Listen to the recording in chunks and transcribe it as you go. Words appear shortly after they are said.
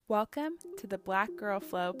Welcome to the Black Girl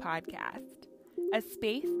Flow podcast, a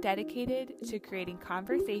space dedicated to creating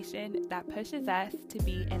conversation that pushes us to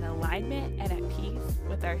be in alignment and at peace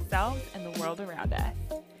with ourselves and the world around us.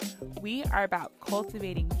 We are about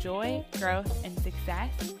cultivating joy, growth, and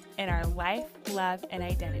success in our life, love, and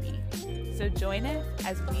identity. So join us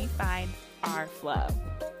as we find our flow.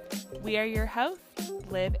 We are your hosts,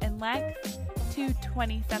 Liv and Lex, two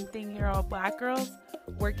 20-something-year-old Black girls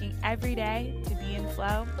working every day to be in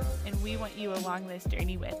flow, and we want you along this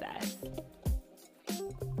journey with us.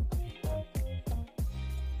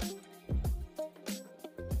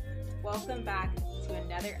 Welcome back to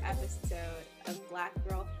another episode of Black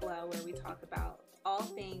Girl Flow, where we talk about all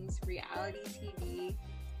things reality TV,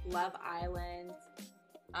 Love Island,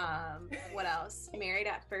 what else? Married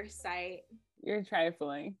at First Sight. You're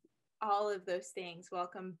trifling. All of those things.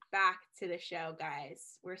 Welcome back to the show,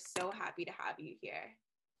 guys. We're so happy to have you here.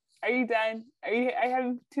 Are you done? I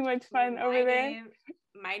have too much fun over there?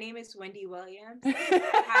 My name is Wendy Williams.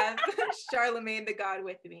 I have Charlemagne the God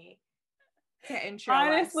with me to intro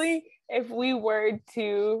Honestly, us. if we were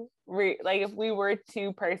two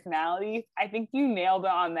personalities, I think you nailed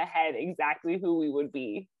it on the head exactly who we would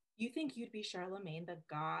be. You think you'd be Charlemagne the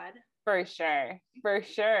God? For sure. For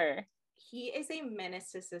sure. He is a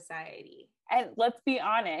menace to society. And let's be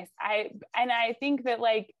honest, I think that,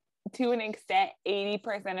 like, to an extent,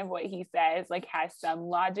 80% of what he says, like, has some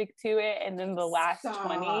logic to it, and then the last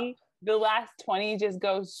 20 just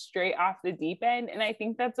goes straight off the deep end, and I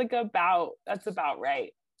think that's about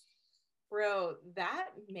right. Bro, that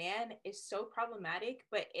man is so problematic,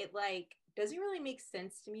 but it, like, doesn't really make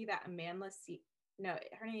sense to me that no,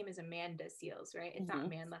 her name is Amanda Seales, right? It's not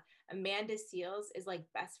Amanda. Amanda Seales is, like,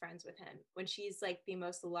 best friends with him when she's, like, the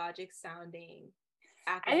most logic sounding.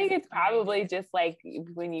 I think it's probably just like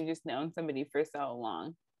when you've just known somebody for so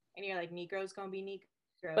long. And you're like, Negro's gonna be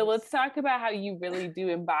Negro. But let's talk about how you really do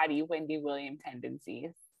embody Wendy Williams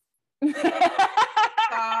tendencies. You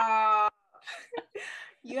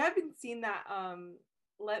haven't seen that.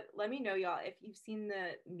 Let me know, y'all, if you've seen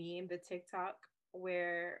the meme, the TikTok,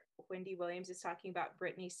 where Wendy Williams is talking about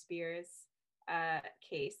Britney Spears'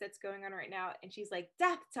 case that's going on right now, and she's like,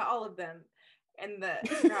 death to all of them. And the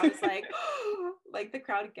crowd is like, like, the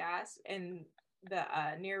crowd gasped, and the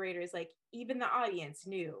narrator is like, even the audience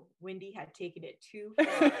knew Wendy had taken it too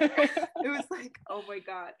far. It was like, oh my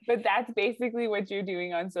God. But that's basically what you're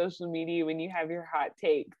doing on social media when you have your hot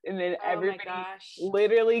takes, and then everybody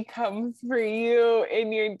literally comes for you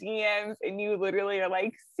in your DMs, and you literally are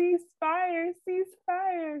like, ceasefire.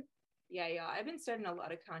 Yeah, I've been starting a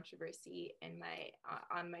lot of controversy in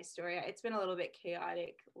on my story. It's been a little bit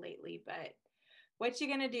chaotic lately, but what you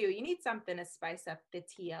gonna do? You need something to spice up the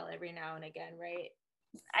TL every now and again, right?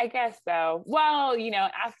 I guess so. Well,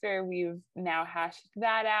 after we've now hashed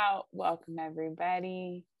that out, welcome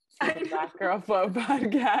everybody to the Black Girl Flow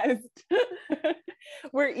podcast.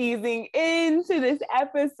 We're easing into this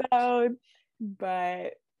episode,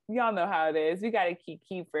 but y'all know how it is. We gotta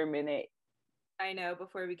keep for a minute. I know,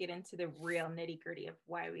 before we get into the real nitty-gritty of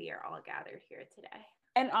why we are all gathered here today.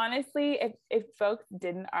 And honestly, if folks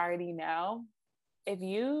didn't already know, if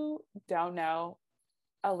you don't know,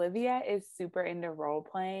 Olivia is super into role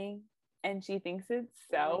playing, and she thinks it's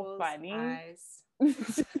so funny. She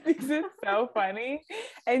thinks it's so funny,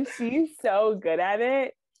 and she's so good at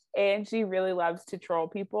it, and she really loves to troll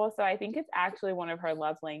people. So I think it's actually one of her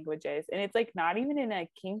love languages, and it's like not even in a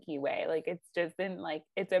kinky way. Like, it's just in, like,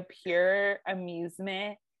 it's a pure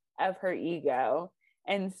amusement of her ego,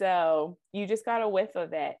 and so you just got a whiff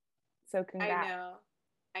of it. So congrats.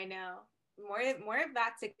 I know. More of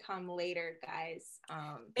that to come later, guys.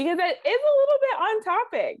 Because that is a little bit on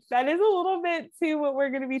topic. That is a little bit to what we're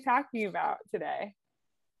going to be talking about today.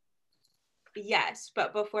 Yes,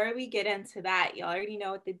 but before we get into that, y'all already know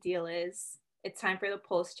what the deal is. It's time for the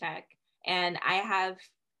pulse check, and I have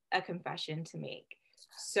a confession to make.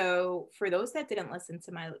 So for those that didn't listen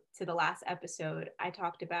to the last episode, I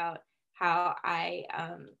talked about how I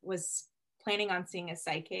was planning on seeing a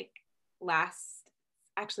psychic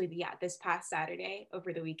this past Saturday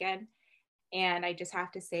over the weekend. And I just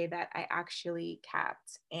have to say that I actually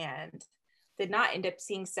capped and did not end up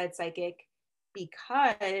seeing said psychic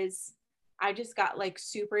because I just got, like,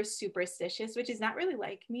 super superstitious, which is not really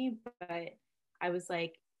like me, but I was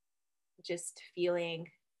like,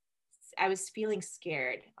 I was feeling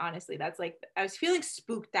scared, honestly. That's like, I was feeling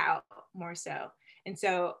spooked out more so. And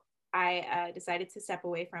so I decided to step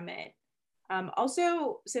away from it.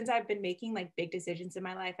 Also, since I've been making, like, big decisions in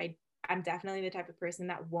my life, I'm definitely the type of person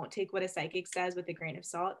that won't take what a psychic says with a grain of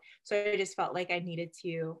salt. So I just felt like I needed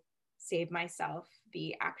to save myself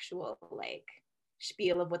the actual, like,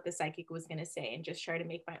 spiel of what the psychic was going to say and just try to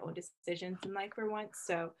make my own decisions in life for once.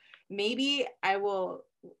 So maybe I'll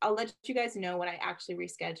let you guys know when I actually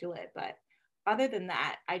reschedule it. But other than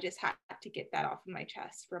that, I just had to get that off of my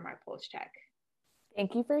chest for my pulse check.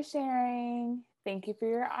 Thank you for sharing. Thank you for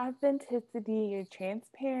your authenticity, your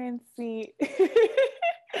transparency.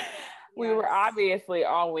 We were obviously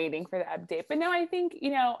all waiting for the update. But no, I think,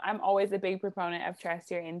 I'm always a big proponent of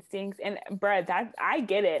trust your instincts. And Brett, I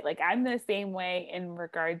get it. Like, I'm the same way in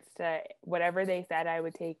regards to whatever they said I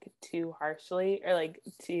would take too harshly or like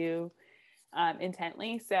too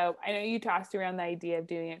intently. So I know you tossed around the idea of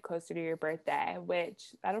doing it closer to your birthday,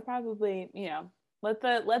 which that'll probably, let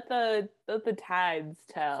the tides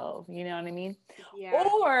tell, you know what I mean? Yeah.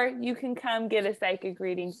 Or you can come get a psychic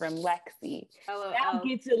reading from Lexi. I'll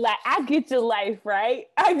get your life, right?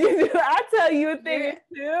 I'll tell you a thing or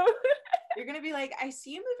two. You're gonna be like, I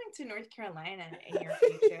see you moving to North Carolina in your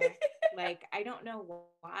future. Like, I don't know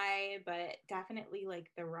why, but definitely like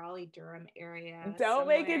the Raleigh-Durham area. Don't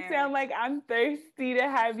make it sound like I'm thirsty to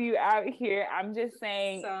have you out here. I'm just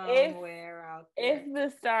saying, somewhere out there. If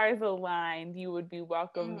the stars aligned, you would be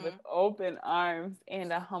welcomed with open arms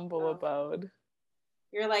and a humble abode.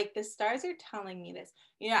 You're like, the stars are telling me this.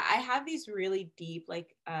 I have these really deep,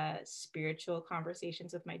 like, spiritual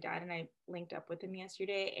conversations with my dad, and I linked up with him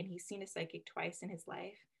yesterday, and he's seen a psychic twice in his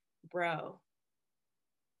life. Bro,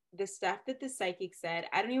 the stuff that the psychic said,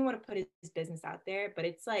 I don't even want to put his business out there, but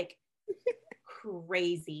it's like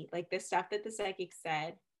crazy. Like, the stuff that the psychic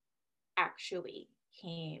said actually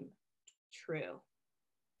came true.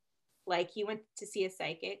 Like, he went to see a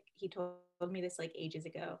psychic. He told me this like ages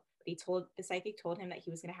ago. The psychic told him that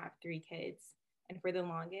he was going to have 3 kids. And for the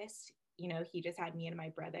longest, he just had me and my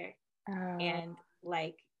brother. And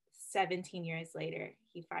like 17 years later,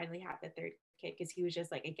 he finally had the 3rd kid because he was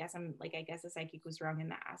just like, I guess the psychic was wrong in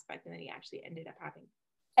that aspect. And then he actually ended up having.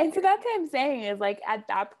 And so that's what I'm saying is like, at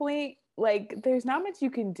that point, like, there's not much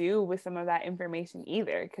you can do with some of that information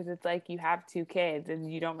either. Cause it's like, you have 2 kids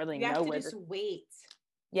and you don't really know. You have to just wait.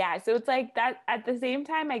 Yeah, so it's like that. At the same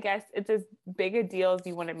time, I guess it's as big a deal as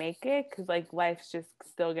you want to make it, because like life's just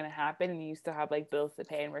still gonna happen, and you still have like bills to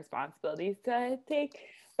pay and responsibilities to take.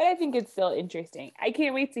 But I think it's still interesting. I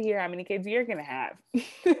can't wait to hear how many kids you're gonna have.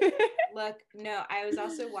 Look, no, I was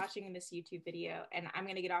also watching this YouTube video, and I'm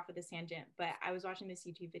gonna get off of this tangent, but I was watching this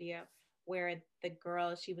YouTube video where the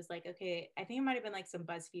girl, she was like, okay, I think it might have been like some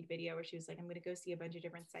BuzzFeed video where she was like, I'm gonna go see a bunch of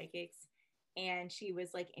different psychics, and she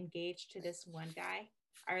was like engaged to this one guy.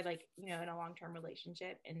 Are like, in a long-term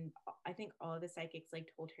relationship, and I think all of the psychics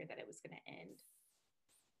like told her that it was going to end,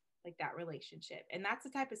 like, that relationship, and that's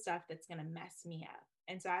the type of stuff that's going to mess me up.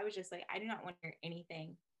 And so I was just like, I do not want to hear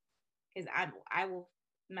anything, because I will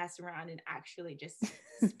mess around and actually just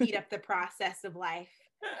speed up the process of life.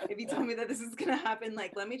 If you tell me that this is going to happen,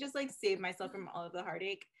 like, let me just like save myself from all of the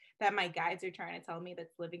heartache that my guides are trying to tell me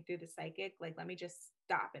that's living through the psychic. Like, let me just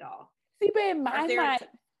stop it all. See, but in my mind,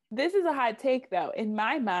 this is a hot take, though. In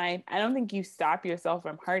my mind, I don't think you stop yourself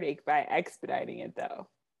from heartache by expediting it, though.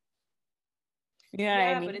 You know what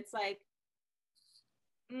I mean? But it's like,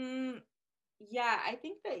 yeah, I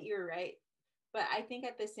think that you're right. But I think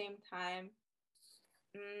at the same time,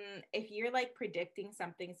 if you're like predicting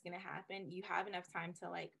something's going to happen, you have enough time to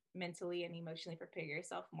like mentally and emotionally prepare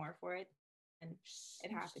yourself more for it and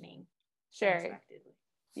it happening. Sure. Unexpectedly.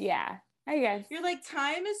 Yeah. I guess you're like,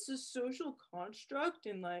 time is a social construct,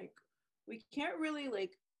 and like we can't really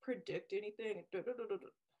like predict anything.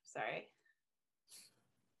 Sorry.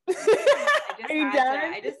 Are you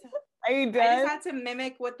done? I just had to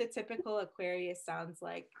mimic what the typical Aquarius sounds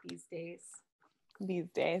like these days.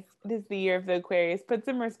 It is the year of the Aquarius. Put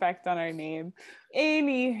some respect on our name.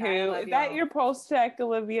 Anywho, is that your pulse check,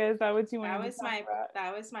 Olivia? Is that what you wanted to talk about?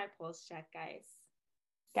 That was my pulse check, guys.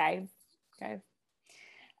 Guys.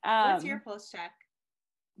 What's your pulse check?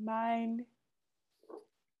 Mine.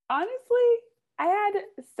 Honestly, I had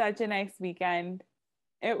such a nice weekend.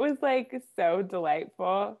 It was like so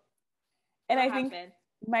delightful. And I think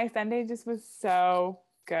my Sunday just was so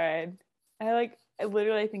good. I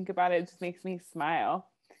literally think about it, just makes me smile.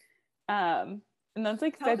 And that's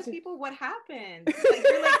like tell the people what happened.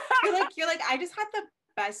 You're like, I just had the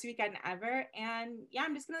best weekend ever, and yeah,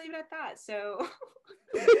 I'm just gonna leave it at that. So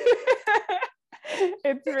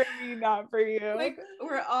it's really not for you. Like,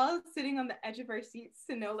 we're all sitting on the edge of our seats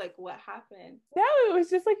to know like what happened. No, it was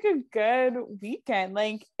just like a good weekend.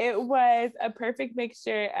 Like, it was a perfect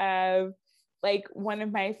mixture of like, one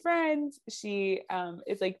of my friends, she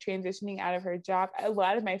is like transitioning out of her job. A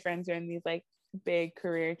lot of my friends are in these like big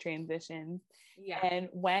career transitions. Yeah. And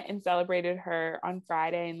went and celebrated her on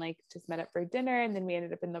Friday and like just met up for dinner. And then we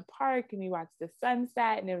ended up in the park and we watched the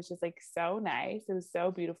sunset and it was just like so nice. It was so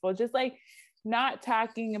beautiful. Just like not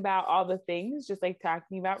talking about all the things, just like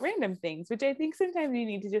talking about random things, which I think sometimes you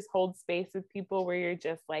need to just hold space with people where you're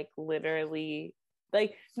just like literally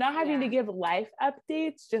like not having to give life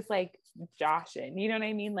updates, just like joshing, you know what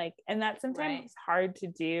I mean? Like, and that's sometimes hard to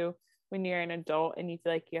do when you're an adult and you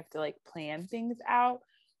feel like you have to like plan things out,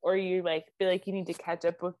 or you like feel like you need to catch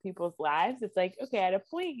up with people's lives. It's like, okay, at a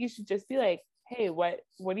point you should just be like, hey, what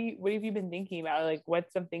have you been thinking about? Or, like,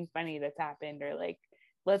 what's something funny that's happened? Or like,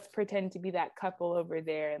 let's pretend to be that couple over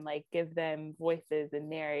there and like give them voices and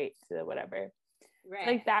narrate to whatever. Right.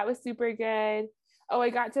 So, like that was super good. Oh, I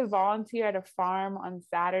got to volunteer at a farm on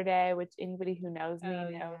Saturday, which anybody who knows me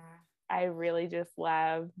knows. Yeah. I really just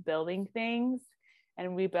love building things.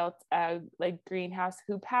 And we built a like greenhouse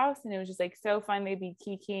hoop house, and it was just like so fun to be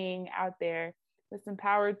kikiing out there with some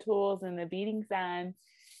power tools and the beating sun.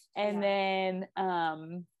 And then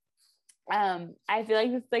I feel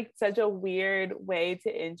like it's like such a weird way to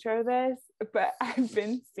intro this, but I've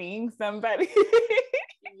been seeing somebody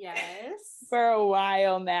for a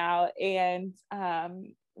while now, and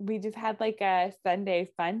we just had like a Sunday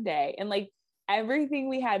fun day, and like everything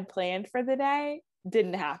we had planned for the day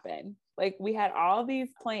didn't happen. Like we had all these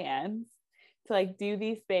plans to like do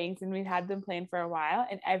these things, and we had them planned for a while,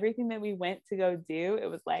 and everything that we went to go do, it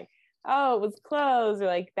was like, oh, it was closed, or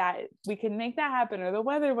like that we can make that happen, or the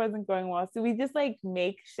weather wasn't going well, so we just like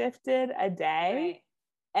makeshifted a day,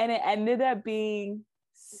 and it ended up being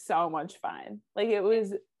so much fun. Like it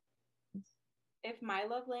was, if my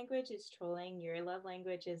love language is trolling, your love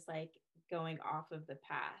language is like going off of the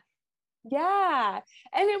path. Yeah.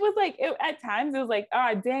 And it was like, at times it was like,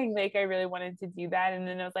 oh dang, like I really wanted to do that, and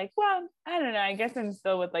then it was like, well, I don't know, I guess I'm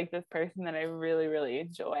still with like this person that I really, really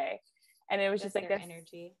enjoy. And it was just like their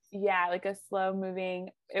energy. Yeah, like a slow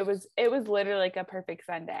moving. It was literally like a perfect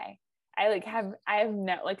Sunday. I'm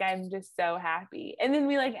just so happy. And then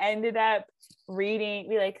we like ended up reading.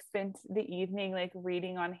 We like spent the evening like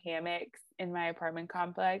reading on hammocks in my apartment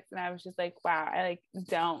complex, and I was just like, wow, I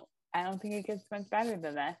don't think it gets much better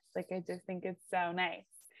than this. Like I just think it's so nice.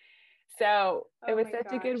 So it was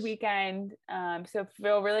such a good weekend. So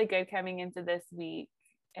feel really good coming into this week,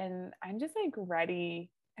 and I'm just like ready.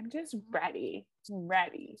 I'm just ready.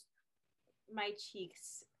 My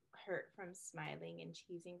cheeks hurt from smiling and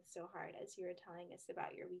cheesing so hard as you were telling us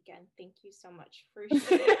about your weekend. Thank you so much for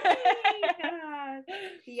sharing that.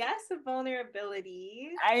 Yes,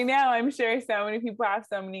 vulnerability. I know. I'm sure so many people have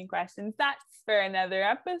so many questions. That's for another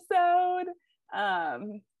episode.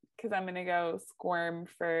 Because I'm gonna go squirm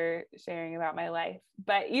for sharing about my life.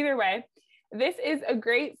 But either way, this is a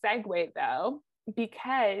great segue though,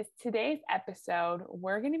 because today's episode,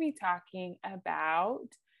 we're going to be talking about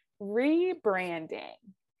rebranding.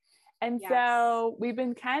 And so we've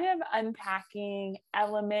been kind of unpacking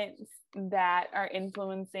elements that are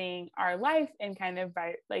influencing our life and kind of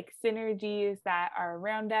like synergies that are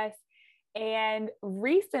around us. And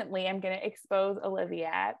recently, I'm going to expose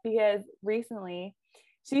Olivia, because recently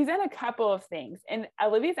she's done a couple of things. And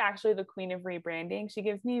Olivia's actually the queen of rebranding. She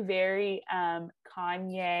gives me very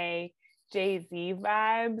Kanye, Jay-Z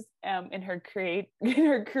vibes in her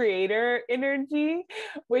creator energy,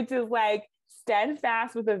 which is like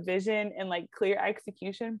steadfast with a vision and like clear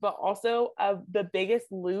execution, but also the biggest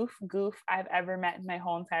goof I've ever met in my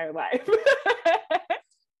whole entire life.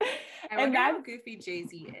 I wonder how goofy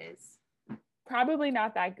Jay-Z is. Probably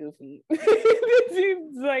not that goofy.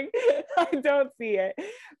 It's like, I don't see it.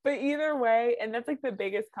 But either way, and that's like the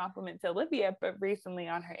biggest compliment to Olivia, but recently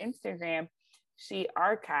on her Instagram, she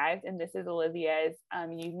archived, and this is Olivia's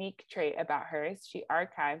unique trait about hers, she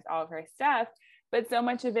archives all of her stuff, but so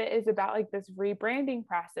much of it is about like this rebranding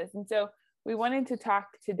process. And so we wanted to talk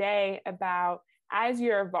today about, as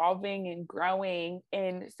you're evolving and growing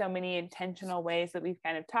in so many intentional ways that we've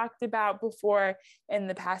kind of talked about before in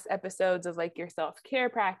the past episodes of like your self-care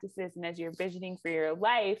practices, and as you're visioning for your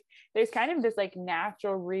life, there's kind of this like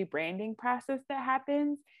natural rebranding process that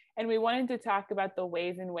happens. And we wanted to talk about the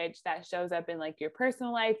ways in which that shows up in like your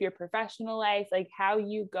personal life, your professional life, like how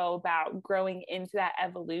you go about growing into that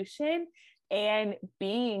evolution and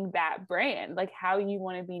being that brand, like how you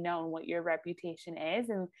want to be known, what your reputation is.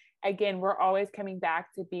 And again, we're always coming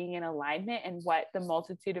back to being in alignment and what the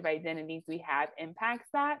multitude of identities we have impacts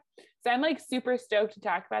that. So I'm like super stoked to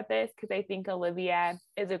talk about this, because I think Olivia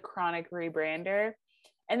is a chronic rebrander,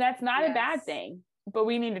 and that's not a bad thing, but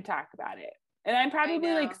we need to talk about it. And I'm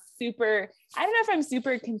probably like I don't know if I'm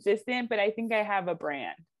super consistent, but I think I have a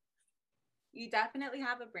brand. You definitely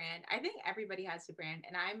have a brand. I think everybody has a brand,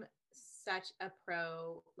 and I'm such a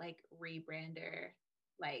pro like rebrander.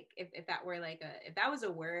 Like if that were like if that was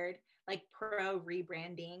a word, like pro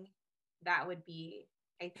rebranding, that would be,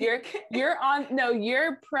 I think. You're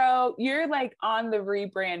like on the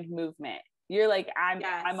rebrand movement. You're like,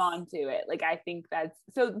 I'm onto it. Like, I think that's,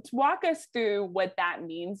 so walk us through what that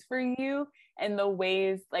means for you and the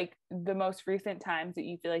ways, like the most recent times that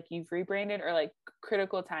you feel like you've rebranded, or like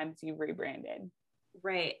critical times you've rebranded.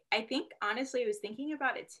 Right. I think honestly, I was thinking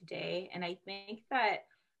about it today, and I think that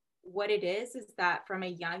what it is that from a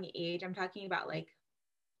young age, I'm talking about like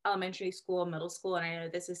elementary school, middle school, and I know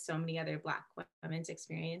this is so many other Black women's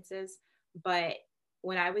experiences, but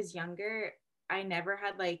when I was younger, I never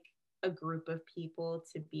had like a group of people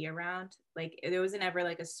to be around. Like there wasn't ever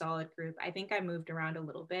like a solid group. I think I moved around a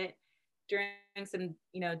little bit during some,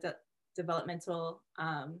 developmental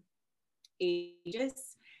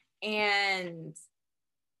ages, and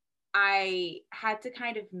I had to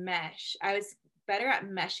kind of mesh. I was better at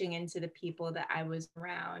meshing into the people that I was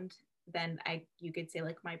around than you could say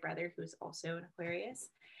like my brother, who's also an Aquarius.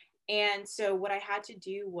 And so what I had to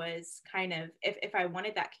do was kind of, if I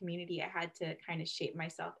wanted that community, I had to kind of shape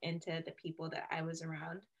myself into the people that I was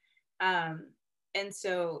around. And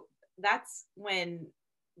so that's when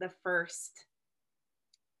the first,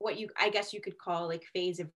 I guess you could call like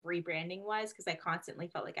phase of rebranding was, because I constantly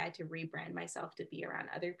felt like I had to rebrand myself to be around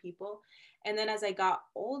other people. And then as I got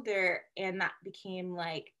older, and that became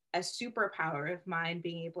like a superpower of mine,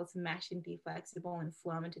 being able to mesh and be flexible and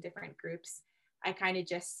flow into different groups, I kind of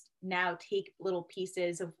just now take little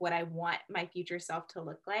pieces of what I want my future self to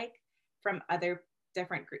look like from other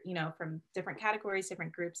different, from different categories,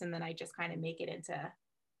 different groups. And then I just kind of make it into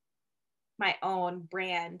my own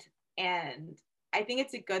brand. And I think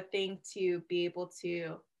it's a good thing to be able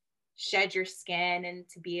to shed your skin and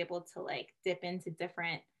to be able to like dip into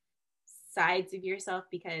different sides of yourself,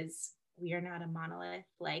 because we are not a monolith.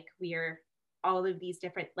 Like we are all of these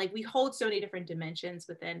different, like we hold so many different dimensions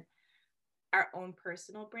within our own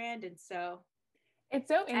personal brand. And so it's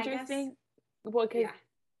so interesting. Well, because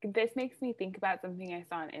this makes me think about something I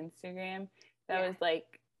saw on Instagram that was like,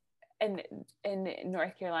 in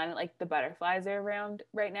North Carolina, like the butterflies are around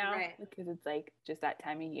right now, because it's like just that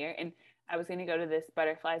time of year. And I was going to go to this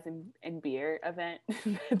butterflies and beer event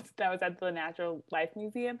that was at the Natural Life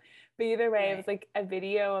Museum. But either way, it was like a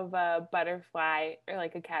video of a butterfly, or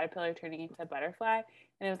like a caterpillar turning into a butterfly.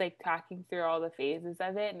 And it was like talking through all the phases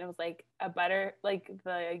of it. And it was like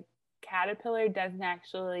the caterpillar doesn't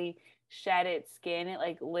actually shed its skin. It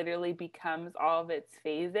like literally becomes all of its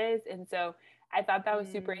phases. And so I thought that was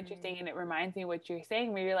super interesting, and it reminds me of what you're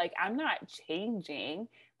saying, where you're like, I'm not changing.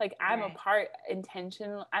 Like I'm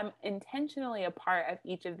I'm intentionally a part of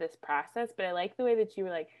each of this process. But I like the way that you were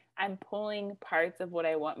like, I'm pulling parts of what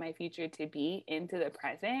I want my future to be into the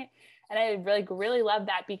present. And I really love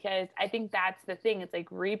that, because I think that's the thing. It's like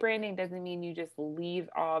rebranding doesn't mean you just leave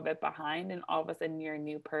all of it behind and all of a sudden you're a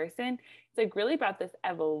new person. It's like really about this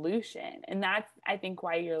evolution. And that's, I think,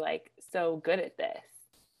 why you're like so good at this.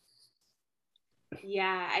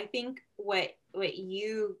 Yeah, I think what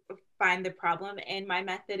you find the problem in my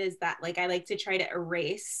method is that like I like to try to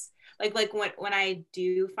erase like when I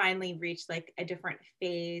do finally reach like a different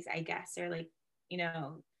phase, I guess, or like,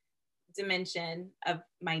 dimension of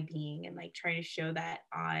my being, and like try to show that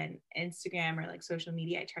on Instagram or like social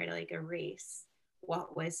media. I try to like erase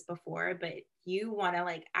what was before, but you want to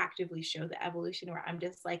like actively show the evolution, where I'm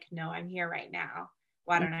just like, no, I'm here right now.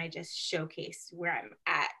 Why don't I just showcase where I'm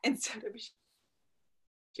at instead of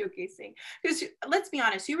showcasing? Because let's be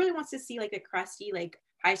honest, who really wants to see like a crusty like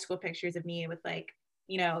high school pictures of me with like,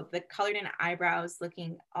 the colored in eyebrows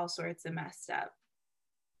looking all sorts of messed up?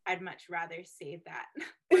 I'd much rather save that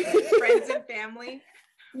for friends and family.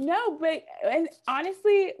 No, but and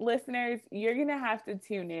honestly, listeners, you're gonna have to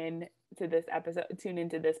tune in to this episode, tune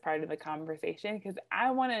into this part of the conversation, because I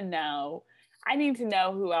want to know. I need to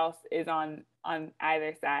know who else is on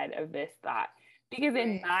either side of this thought, because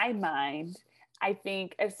in my mind, I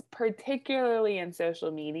think, as particularly in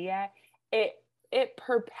social media, it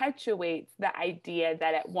perpetuates the idea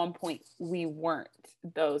that at one point we weren't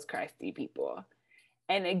those crusty people.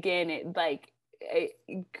 And again,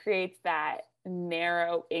 it creates that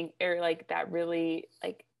narrow or like that really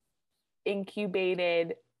like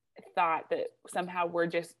incubated thought that somehow we're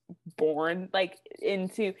just born like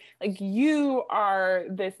into, like, you are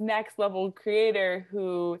this next level creator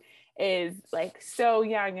who is like so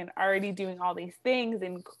young and already doing all these things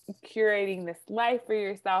and curating this life for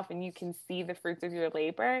yourself, and you can see the fruits of your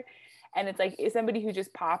labor. And it's like, somebody who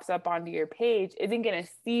just pops up onto your page isn't going to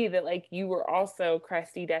see that like you were also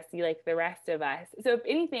crusty, dusty, like the rest of us. So if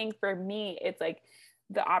anything, for me, it's like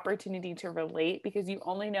the opportunity to relate, because you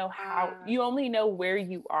only know you only know where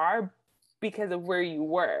you are because of where you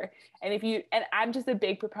were. And I'm just a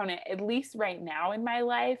big proponent, at least right now in my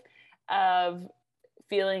life, of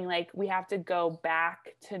feeling like we have to go back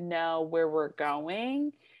to know where we're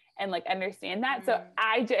going and like understand that. So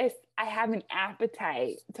I have an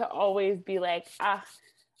appetite to always be like,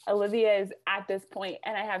 Olivia is at this point,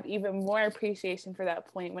 and I have even more appreciation for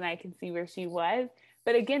that point when I can see where she was.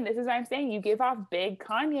 But again, this is what I'm saying. You give off big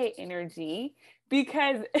Kanye energy,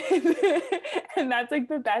 because and that's like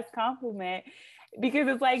the best compliment, because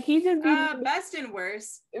it's like he just best and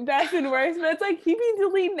worst. But it's like he be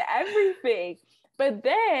deleting everything. But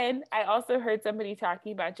then I also heard somebody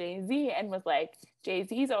talking about Jay-Z and was like,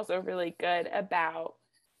 Jay-Z's also really good about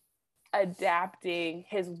adapting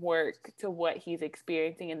his work to what he's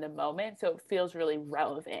experiencing in the moment, so it feels really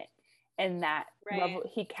relevant. And that level,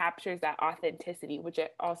 he captures that authenticity, which I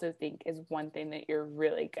also think is one thing that you're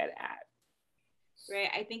really good at.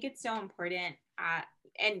 Right. I think it's so important.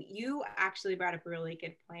 And you actually brought up a really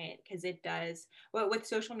good point, because it does, with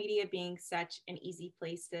social media being such an easy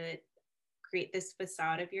place to create this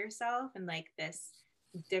facade of yourself and like this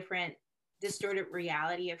different distorted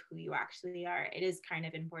reality of who you actually are, it is kind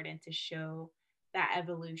of important to show that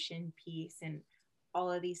evolution piece and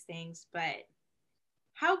all of these things. But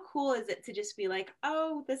how cool is it to just be like,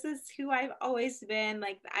 oh, this is who I've always been.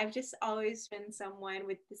 Like, I've just always been someone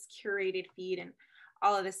with this curated feed and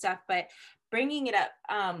all of this stuff. But bringing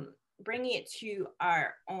it to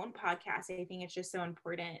our own podcast, I think it's just so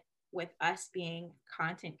important with us being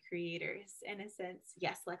content creators in a sense.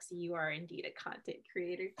 Yes, Lexi, you are indeed a content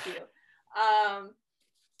creator too.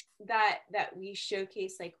 That we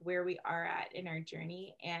showcase like where we are at in our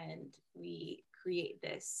journey, and we create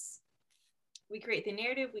the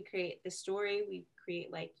narrative, we create the story, we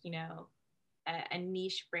create like, you know, a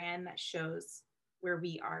niche brand that shows where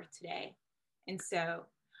we are today. And so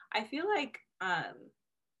I feel like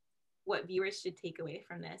what viewers should take away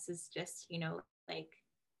from this is just, you know, like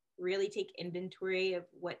really take inventory of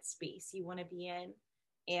what space you want to be in,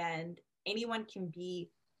 and anyone can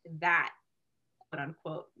be that quote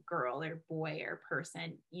unquote girl or boy or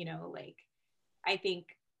person, you know. Like, I think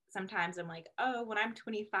sometimes I'm like, oh, when I'm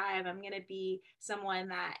 25, I'm going to be someone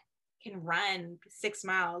that can run 6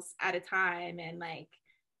 miles at a time. And like,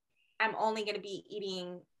 I'm only going to be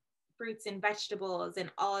eating fruits and vegetables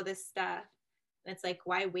and all of this stuff. And it's like,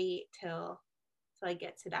 why wait till I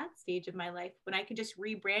get to that stage of my life when I can just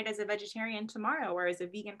rebrand as a vegetarian tomorrow or as a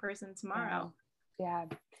vegan person tomorrow? Yeah.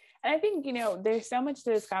 And I think, you know, there's so much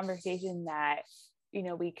to this conversation that, you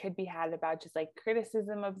know, we could be had about just like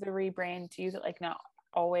criticism of the rebrand too, that like not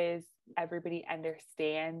always everybody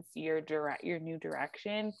understands your new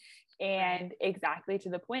direction. And exactly to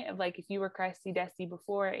the point of like, if you were crusty dusty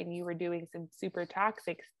before and you were doing some super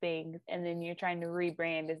toxic things, and then you're trying to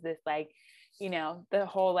rebrand as this like, you know, the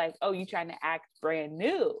whole like, oh, you trying to act brand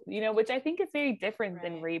new, you know, which I think is very different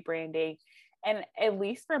than rebranding. And at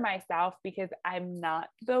least for myself, because I'm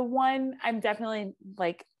definitely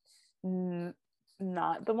like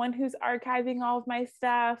not the one who's archiving all of my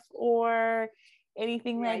stuff or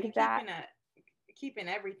anything like that. Keeping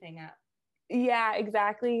everything up. Yeah,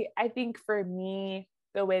 exactly. I think for me,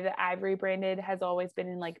 the way that I've rebranded has always been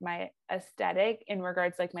in like my aesthetic in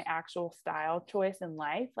regards to like my actual style choice in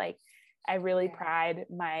life. Like, I really pride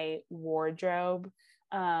my wardrobe.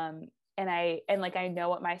 And I know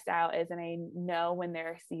what my style is, and I know when there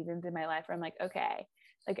are seasons in my life where I'm like, okay,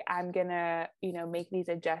 like I'm gonna, you know, make these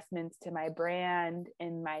adjustments to my brand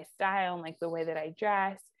and my style and like the way that I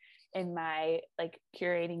dress and my like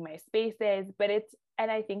curating my spaces.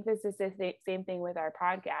 And I think this is the same thing with our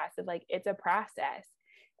podcast of like, it's a process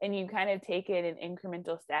and you kind of take it in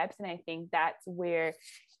incremental steps. And I think that's where,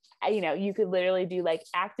 you know, you could literally do like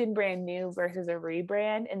acting brand new versus a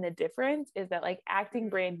rebrand. And the difference is that like acting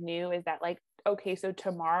brand new is that like, okay, so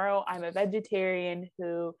tomorrow I'm a vegetarian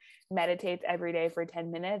who meditates every day for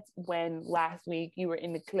 10 minutes, when last week you were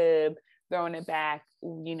in the club throwing it back,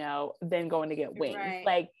 you know, then going to get wings.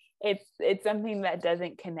 Like, it's something that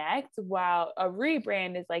doesn't connect, while a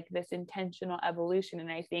rebrand is like this intentional evolution.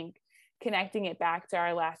 And I think connecting it back to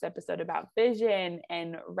our last episode about vision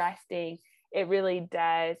and resting, it really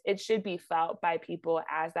does, it should be felt by people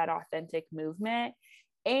as that authentic movement.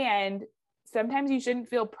 And sometimes you shouldn't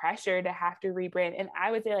feel pressure to have to rebrand. And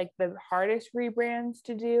I would say like the hardest rebrands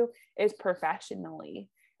to do is professionally.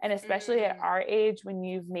 And especially at our age, when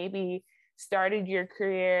you've maybe started your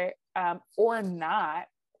career or not,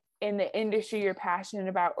 in the industry you're passionate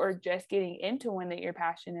about, or just getting into one that you're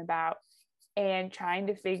passionate about, and trying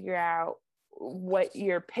to figure out what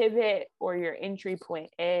your pivot or your entry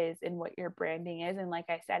point is and what your branding is. And like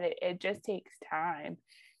I said, it just takes time.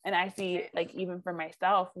 And I see, like, even for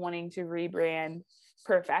myself, wanting to rebrand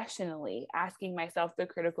professionally, asking myself the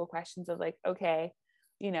critical questions of like, okay,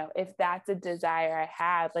 you know, if that's a desire I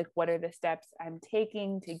have, like, what are the steps I'm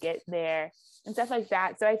taking to get there and stuff like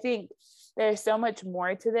that. So I think there's so much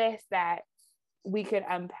more to this that we could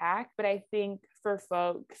unpack, but I think for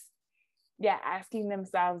folks, asking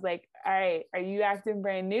themselves like, all right, are you acting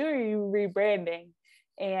brand new, or are you rebranding?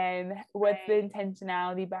 And what's the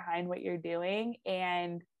intentionality behind what you're doing?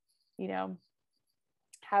 And, you know,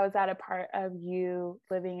 how is that a part of you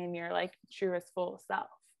living in your like truest full self?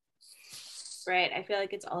 Right. I feel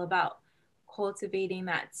like it's all about cultivating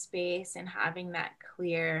that space and having that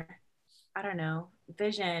clear, I don't know,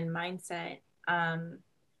 vision, mindset.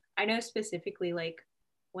 I know specifically, like,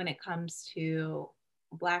 when it comes to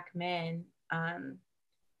Black men,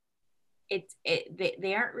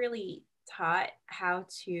 they aren't really taught how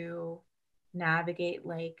to navigate,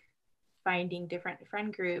 like, finding different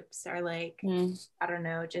friend groups, or like, I don't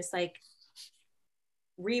know, just like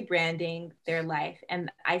rebranding their life.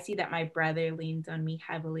 And I see that my brother leans on me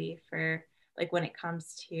heavily for, like, when it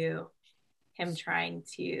comes to him trying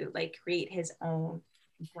to like create his own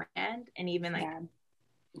brand, and even like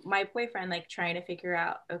my boyfriend, like, trying to figure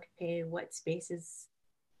out, okay, what spaces,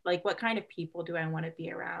 like, what kind of people do I want to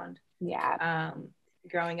be around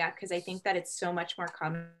growing up, because I think that it's so much more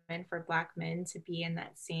common for Black men to be in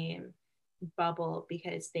that same bubble,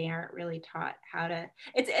 because they aren't really taught how to.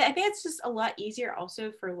 I think it's just a lot easier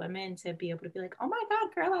also for women to be able to be like, oh my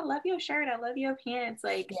god, girl, I love your shirt, I love your pants,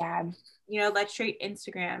 like, you know, let's trade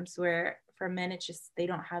Instagrams, where for men it's just, they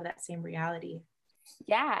don't have that same reality.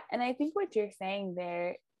 And I think what you're saying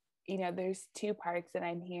there, you know, there's two parts that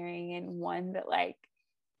I'm hearing, and one, that like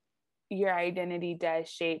your identity does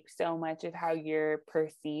shape so much of how you're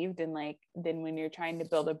perceived, and like then when you're trying to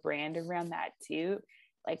build a brand around that too,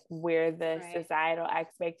 like where the societal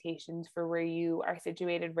expectations for where you are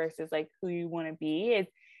situated versus like who you want to be,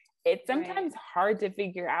 it's sometimes hard to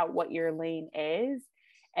figure out what your lane is.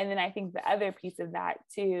 And then I think the other piece of that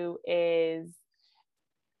too is,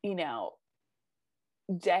 you know,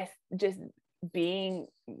 just being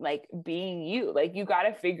you, like you got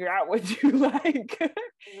to figure out what you like,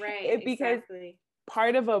 because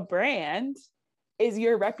part of a brand is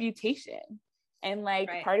your reputation, and like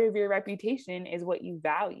part of your reputation is what you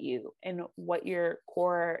value and what your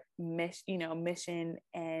core mission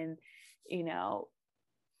and, you know,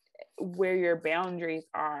 where your boundaries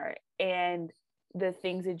are, and the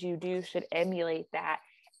things that you do should emulate that.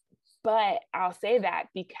 But I'll say that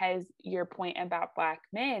because your point about Black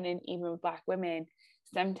men and even Black women,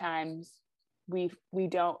 sometimes we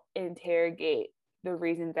don't interrogate the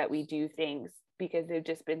reasons that we do things, because they've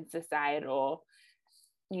just been societal,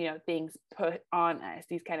 you know, things put on us,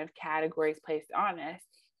 these kind of categories placed on us.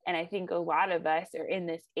 And I think a lot of us are in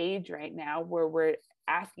this age right now where we're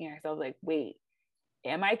asking ourselves like, wait,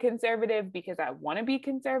 am I conservative because I want to be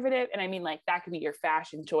conservative? And I mean, like, that could be your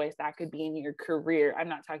fashion choice, that could be in your career. I'm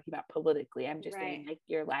not talking about politically, I'm just saying like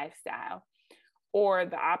your lifestyle. Or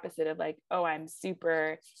the opposite of like, oh, I'm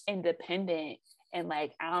super independent and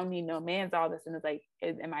like I don't need no man's all this. And it's like,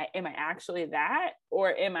 am I actually that?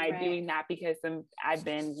 Or am I doing that because I've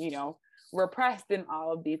been, you know, repressed in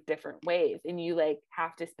all of these different ways? And you like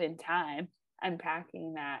have to spend time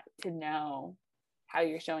unpacking that to know how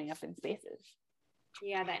you're showing up in spaces.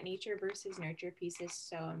 Yeah, that nature versus nurture piece is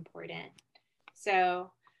so important.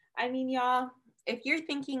 So, I mean, y'all, if you're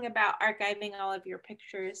thinking about archiving all of your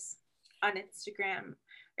pictures on Instagram,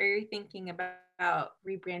 or you're thinking about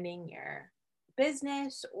rebranding your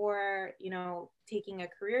business, or, you know, taking a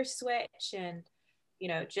career switch and, you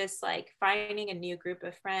know, just like finding a new group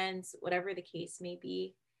of friends, whatever the case may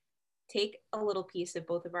be, take a little piece of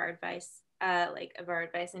both of our advice,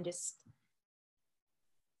 and just,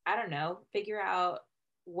 I don't know, figure out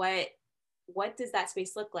what does that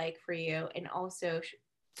space look like for you, and also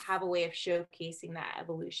have a way of showcasing that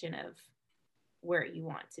evolution of where you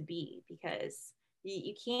want to be, because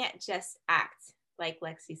you can't just act like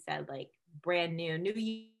Lexi said, like brand new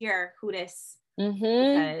year, who dis,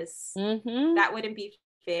 because that wouldn't be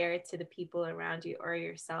fair to the people around you or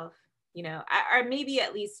yourself, you know, or maybe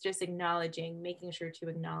at least just making sure to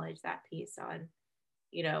acknowledge that piece on,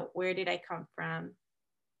 you know, where did I come from,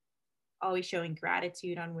 always showing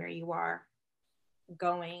gratitude on where you are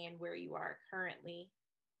going and where you are currently,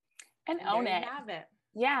 and own it.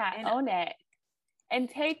 Own it and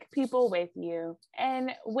take people with you.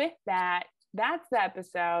 And with that, that's the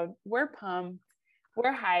episode. We're pumped.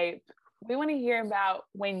 We're hyped. We want to hear about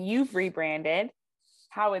when you've rebranded,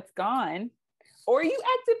 how it's gone, or you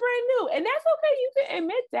acted brand new. And that's okay. You can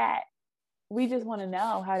admit that. We just want to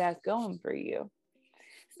know how that's going for you.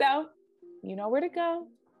 So, you know where to go.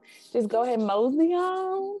 Just go ahead and mosey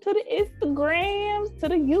on to the Instagrams, to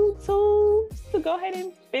the YouTubes, to go ahead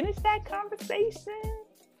and finish that conversation.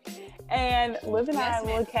 And Liv and I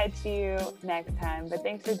will catch you next time. But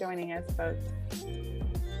thanks for joining us, folks.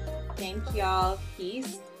 Thank y'all.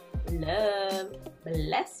 Peace, love,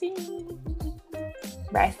 blessings.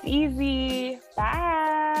 Rest easy.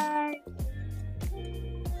 Bye.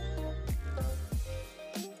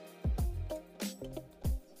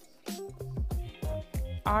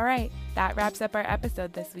 All right, that wraps up our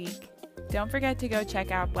episode this week. Don't forget to go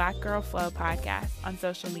check out Black Girl Flow podcast on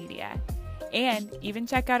social media, and even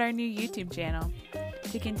check out our new YouTube channel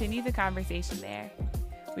to continue the conversation there.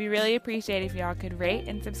 We really appreciate if y'all could rate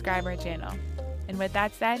and subscribe our channel. And with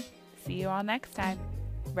that said, see you all next time.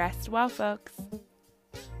 Rest well, folks.